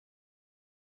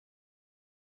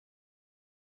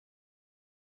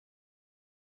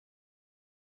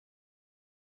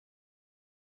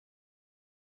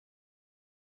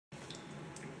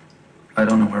I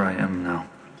don't know where I am now.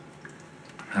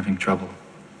 I'm having trouble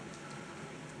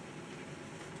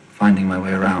finding my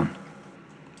way around.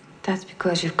 That's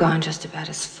because you've gone just about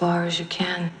as far as you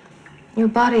can. Your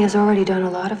body has already done a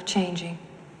lot of changing,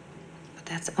 but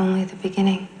that's only the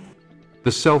beginning.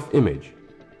 The self-image,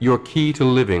 your key to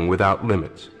living without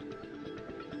limits.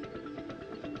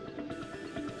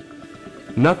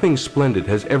 Nothing splendid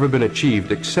has ever been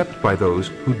achieved except by those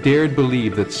who dared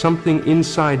believe that something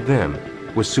inside them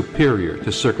was superior to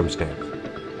circumstance.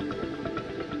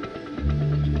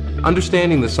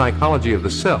 Understanding the psychology of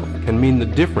the self can mean the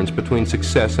difference between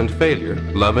success and failure,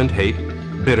 love and hate,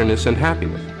 bitterness and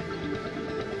happiness.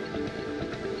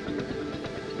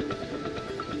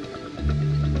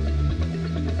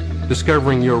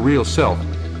 Discovering your real self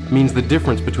means the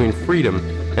difference between freedom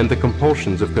and the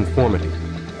compulsions of conformity.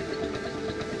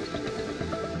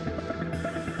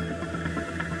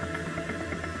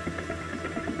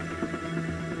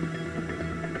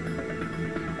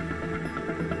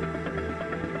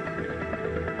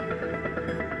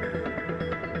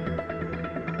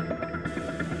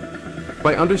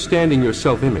 By understanding your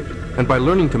self-image and by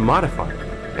learning to modify it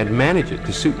and manage it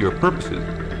to suit your purposes,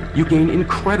 you gain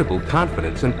incredible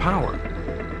confidence and power.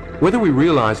 Whether we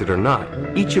realize it or not,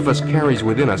 each of us carries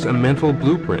within us a mental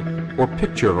blueprint or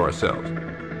picture of ourselves.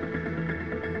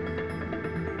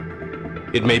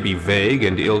 It may be vague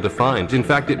and ill-defined. In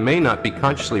fact, it may not be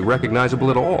consciously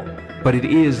recognizable at all, but it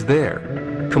is there,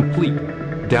 complete,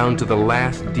 down to the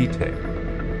last detail.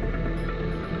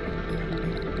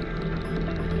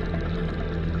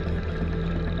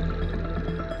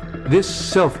 This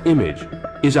self-image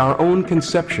is our own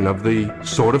conception of the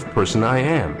sort of person I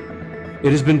am.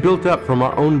 It has been built up from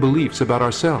our own beliefs about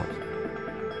ourselves.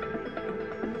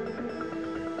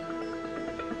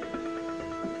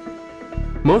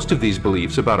 Most of these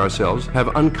beliefs about ourselves have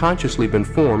unconsciously been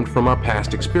formed from our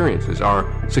past experiences,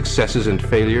 our successes and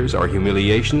failures, our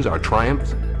humiliations, our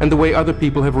triumphs, and the way other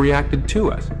people have reacted to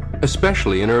us,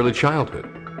 especially in early childhood.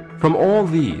 From all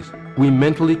these, we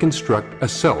mentally construct a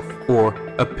self, or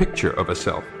a picture of a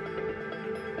self.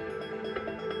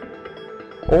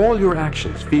 All your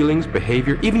actions, feelings,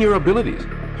 behavior, even your abilities,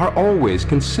 are always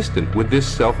consistent with this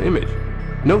self-image.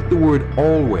 Note the word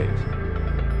always.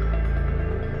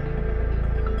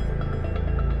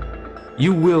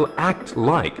 You will act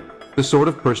like the sort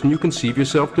of person you conceive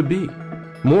yourself to be.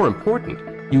 More important,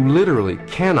 you literally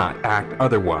cannot act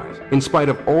otherwise, in spite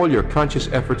of all your conscious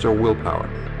efforts or willpower.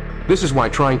 This is why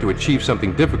trying to achieve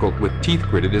something difficult with teeth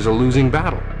gritted is a losing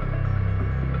battle.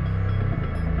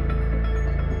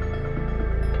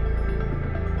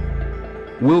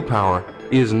 Willpower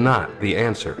is not the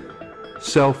answer.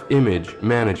 Self-image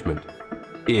management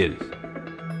is.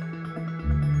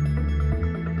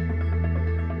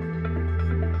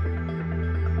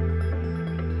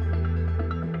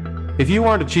 If you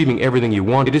aren't achieving everything you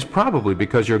want, it is probably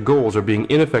because your goals are being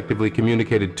ineffectively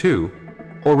communicated to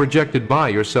or rejected by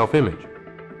your self-image.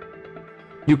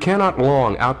 You cannot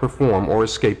long outperform or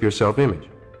escape your self-image.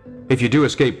 If you do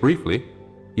escape briefly,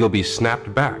 you'll be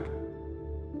snapped back.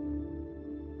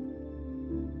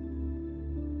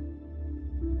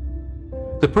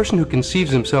 The person who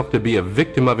conceives himself to be a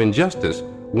victim of injustice,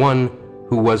 one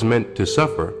who was meant to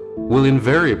suffer, will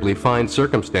invariably find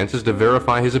circumstances to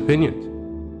verify his opinions.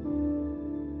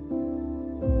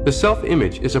 The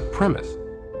self-image is a premise,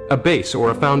 a base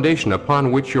or a foundation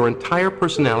upon which your entire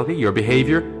personality, your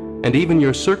behavior, and even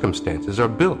your circumstances are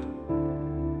built.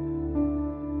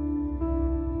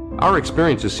 Our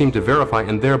experiences seem to verify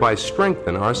and thereby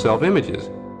strengthen our self-images.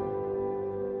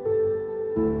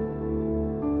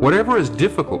 Whatever is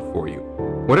difficult for you,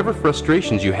 whatever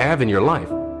frustrations you have in your life,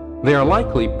 they are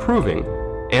likely proving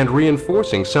and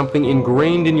reinforcing something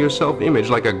ingrained in your self-image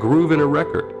like a groove in a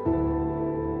record.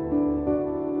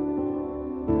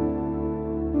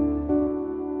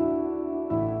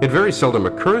 It very seldom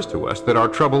occurs to us that our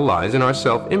trouble lies in our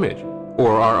self-image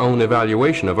or our own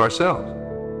evaluation of ourselves.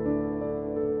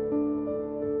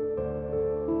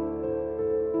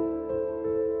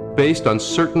 Based on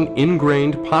certain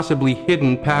ingrained, possibly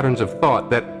hidden patterns of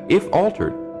thought that, if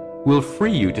altered, will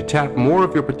free you to tap more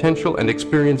of your potential and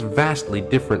experience vastly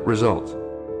different results.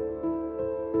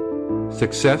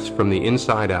 Success from the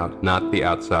inside out, not the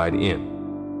outside in.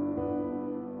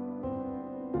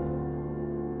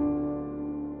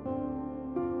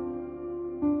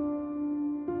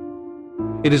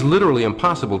 It is literally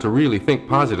impossible to really think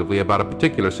positively about a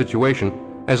particular situation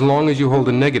as long as you hold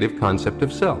a negative concept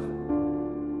of self.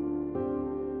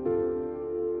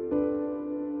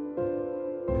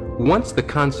 Once the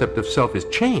concept of self is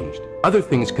changed, other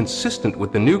things consistent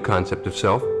with the new concept of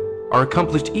self are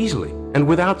accomplished easily and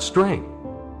without strain.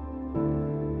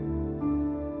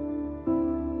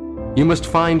 You must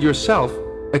find yourself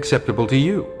acceptable to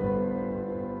you.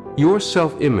 Your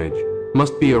self-image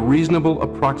must be a reasonable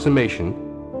approximation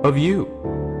of you,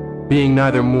 being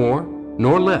neither more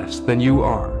nor less than you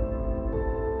are.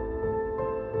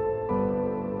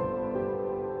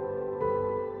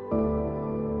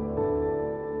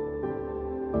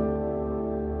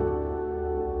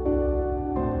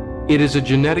 It is a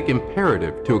genetic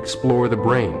imperative to explore the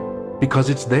brain, because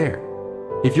it's there.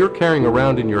 If you're carrying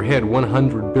around in your head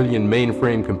 100 billion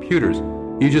mainframe computers,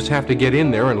 you just have to get in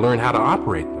there and learn how to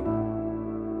operate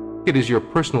them. It is your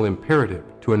personal imperative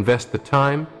to invest the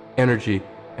time, energy,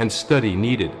 and study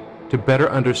needed to better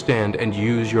understand and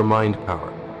use your mind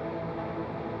power.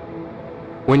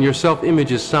 When your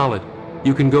self-image is solid,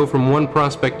 you can go from one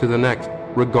prospect to the next,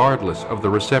 regardless of the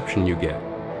reception you get.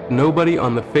 Nobody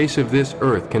on the face of this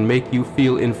earth can make you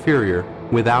feel inferior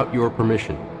without your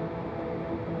permission.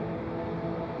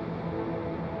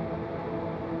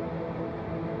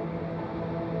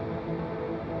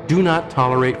 Do not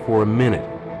tolerate for a minute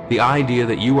the idea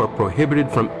that you are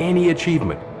prohibited from any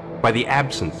achievement by the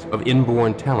absence of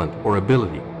inborn talent or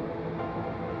ability.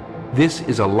 This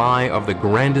is a lie of the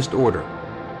grandest order,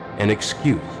 an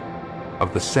excuse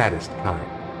of the saddest kind.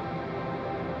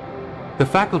 The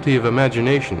faculty of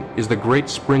imagination is the great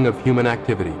spring of human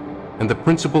activity and the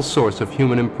principal source of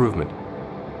human improvement.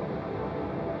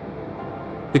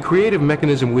 The creative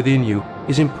mechanism within you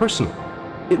is impersonal.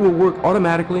 It will work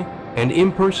automatically and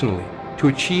impersonally to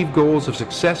achieve goals of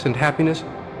success and happiness,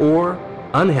 or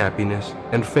unhappiness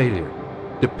and failure,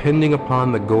 depending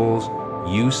upon the goals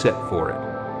you set for it.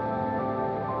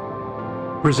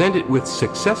 Present it with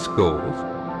success goals,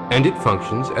 and it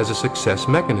functions as a success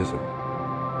mechanism.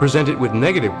 Present it with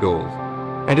negative goals,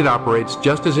 and it operates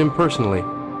just as impersonally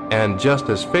and just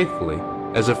as faithfully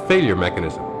as a failure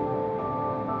mechanism.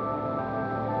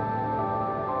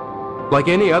 Like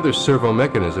any other servo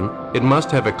mechanism, it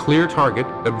must have a clear target,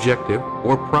 objective,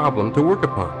 or problem to work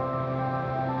upon.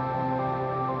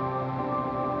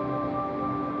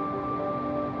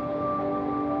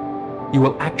 You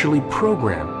will actually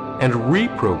program and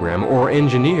reprogram or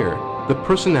engineer the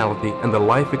personality and the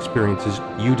life experiences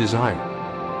you desire.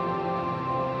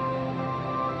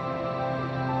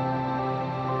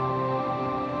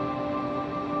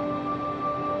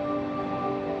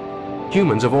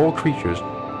 Humans of all creatures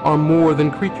are more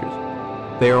than creatures.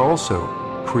 They are also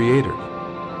creators.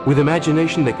 With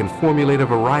imagination, they can formulate a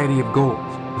variety of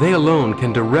goals. They alone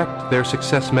can direct their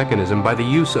success mechanism by the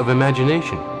use of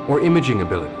imagination or imaging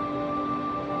ability.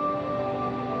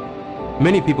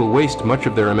 Many people waste much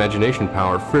of their imagination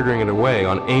power frittering it away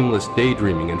on aimless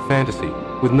daydreaming and fantasy,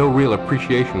 with no real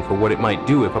appreciation for what it might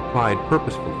do if applied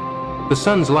purposefully. The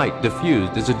sun's light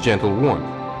diffused is a gentle warmth.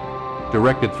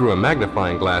 Directed through a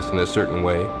magnifying glass in a certain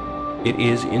way, it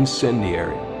is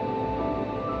incendiary.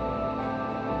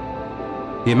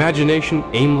 The imagination,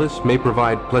 aimless, may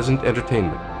provide pleasant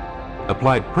entertainment.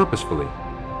 Applied purposefully,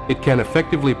 it can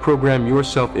effectively program your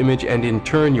self-image and in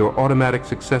turn your automatic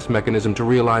success mechanism to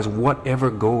realize whatever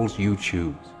goals you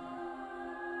choose.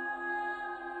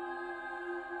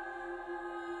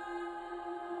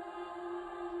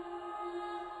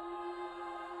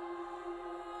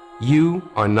 You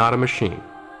are not a machine,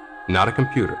 not a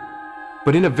computer,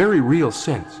 but in a very real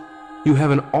sense, you have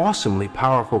an awesomely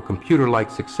powerful computer-like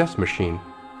success machine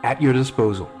at your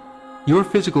disposal. Your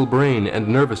physical brain and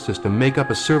nervous system make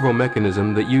up a servo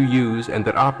mechanism that you use and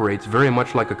that operates very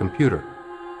much like a computer,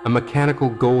 a mechanical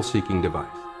goal-seeking device.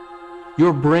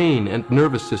 Your brain and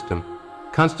nervous system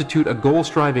constitute a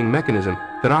goal-striving mechanism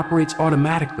that operates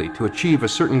automatically to achieve a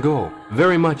certain goal,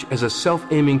 very much as a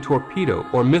self-aiming torpedo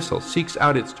or missile seeks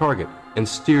out its target and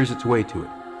steers its way to it.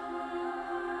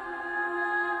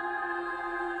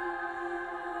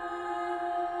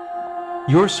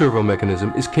 Your servo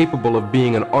mechanism is capable of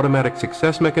being an automatic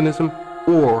success mechanism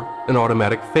or an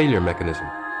automatic failure mechanism.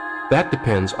 That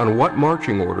depends on what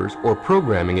marching orders or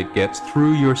programming it gets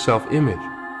through your self-image.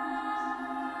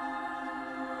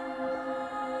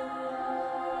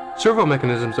 Servo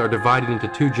mechanisms are divided into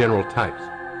two general types.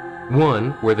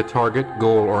 One, where the target,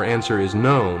 goal, or answer is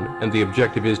known and the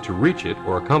objective is to reach it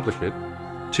or accomplish it.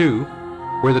 Two,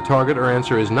 where the target or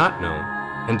answer is not known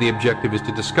and the objective is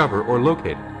to discover or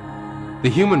locate it. The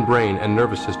human brain and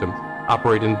nervous system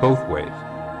operate in both ways.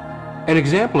 An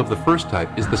example of the first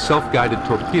type is the self-guided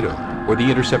torpedo or the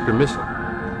interceptor missile.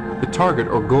 The target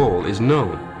or goal is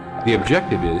known. The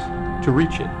objective is to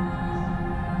reach it.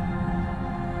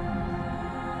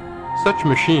 Such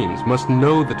machines must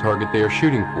know the target they are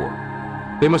shooting for.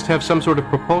 They must have some sort of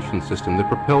propulsion system that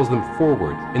propels them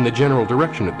forward in the general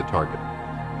direction of the target.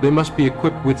 They must be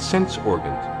equipped with sense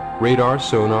organs, radar,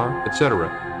 sonar, etc.,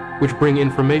 which bring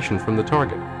information from the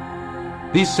target.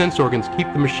 These sense organs keep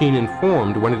the machine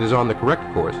informed when it is on the correct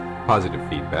course, positive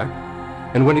feedback,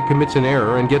 and when it commits an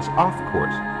error and gets off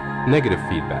course, negative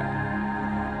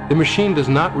feedback. The machine does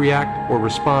not react or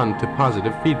respond to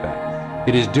positive feedback.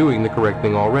 It is doing the correct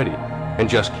thing already, and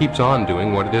just keeps on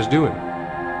doing what it is doing.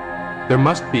 There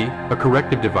must be a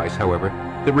corrective device, however,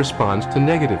 that responds to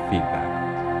negative feedback.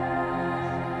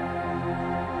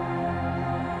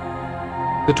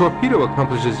 The torpedo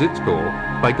accomplishes its goal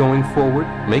by going forward,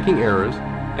 making errors,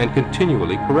 and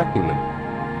continually correcting them.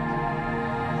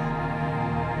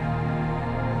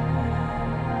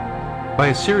 By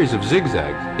a series of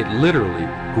zigzags, it literally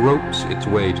gropes its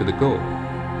way to the goal.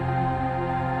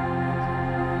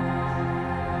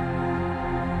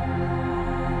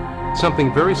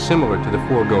 Something very similar to the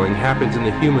foregoing happens in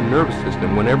the human nervous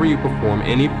system whenever you perform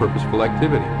any purposeful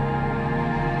activity.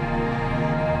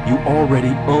 You already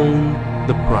own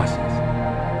the process.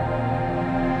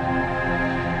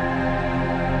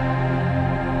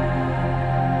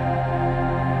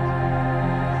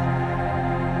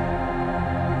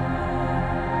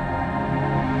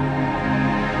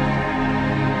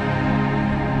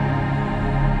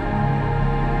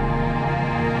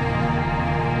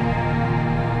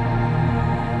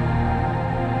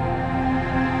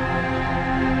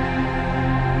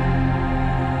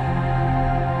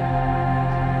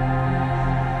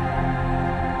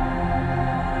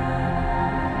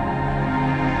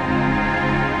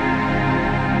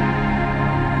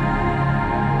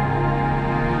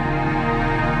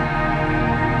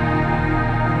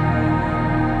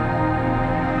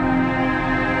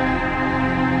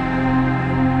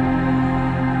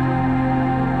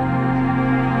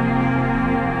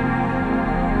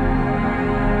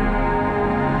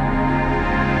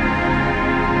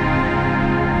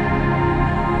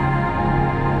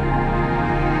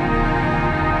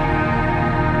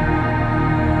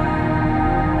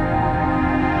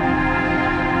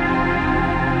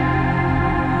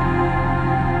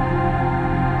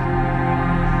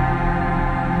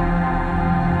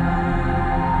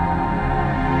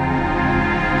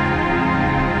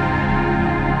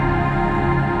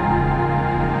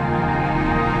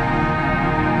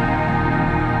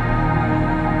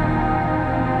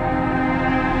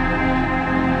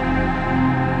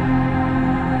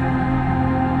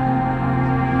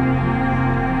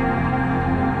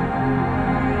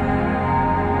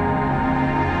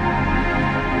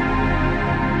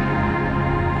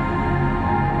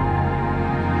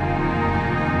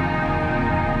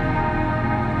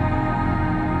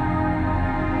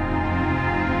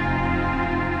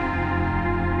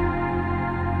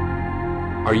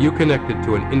 Are you connected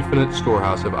to an infinite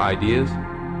storehouse of ideas,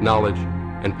 knowledge,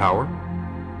 and power?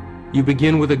 You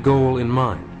begin with a goal in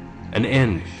mind, an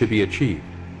end to be achieved.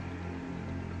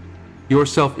 Your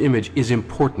self-image is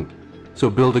important, so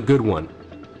build a good one.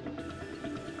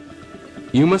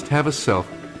 You must have a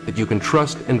self that you can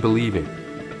trust and believe in.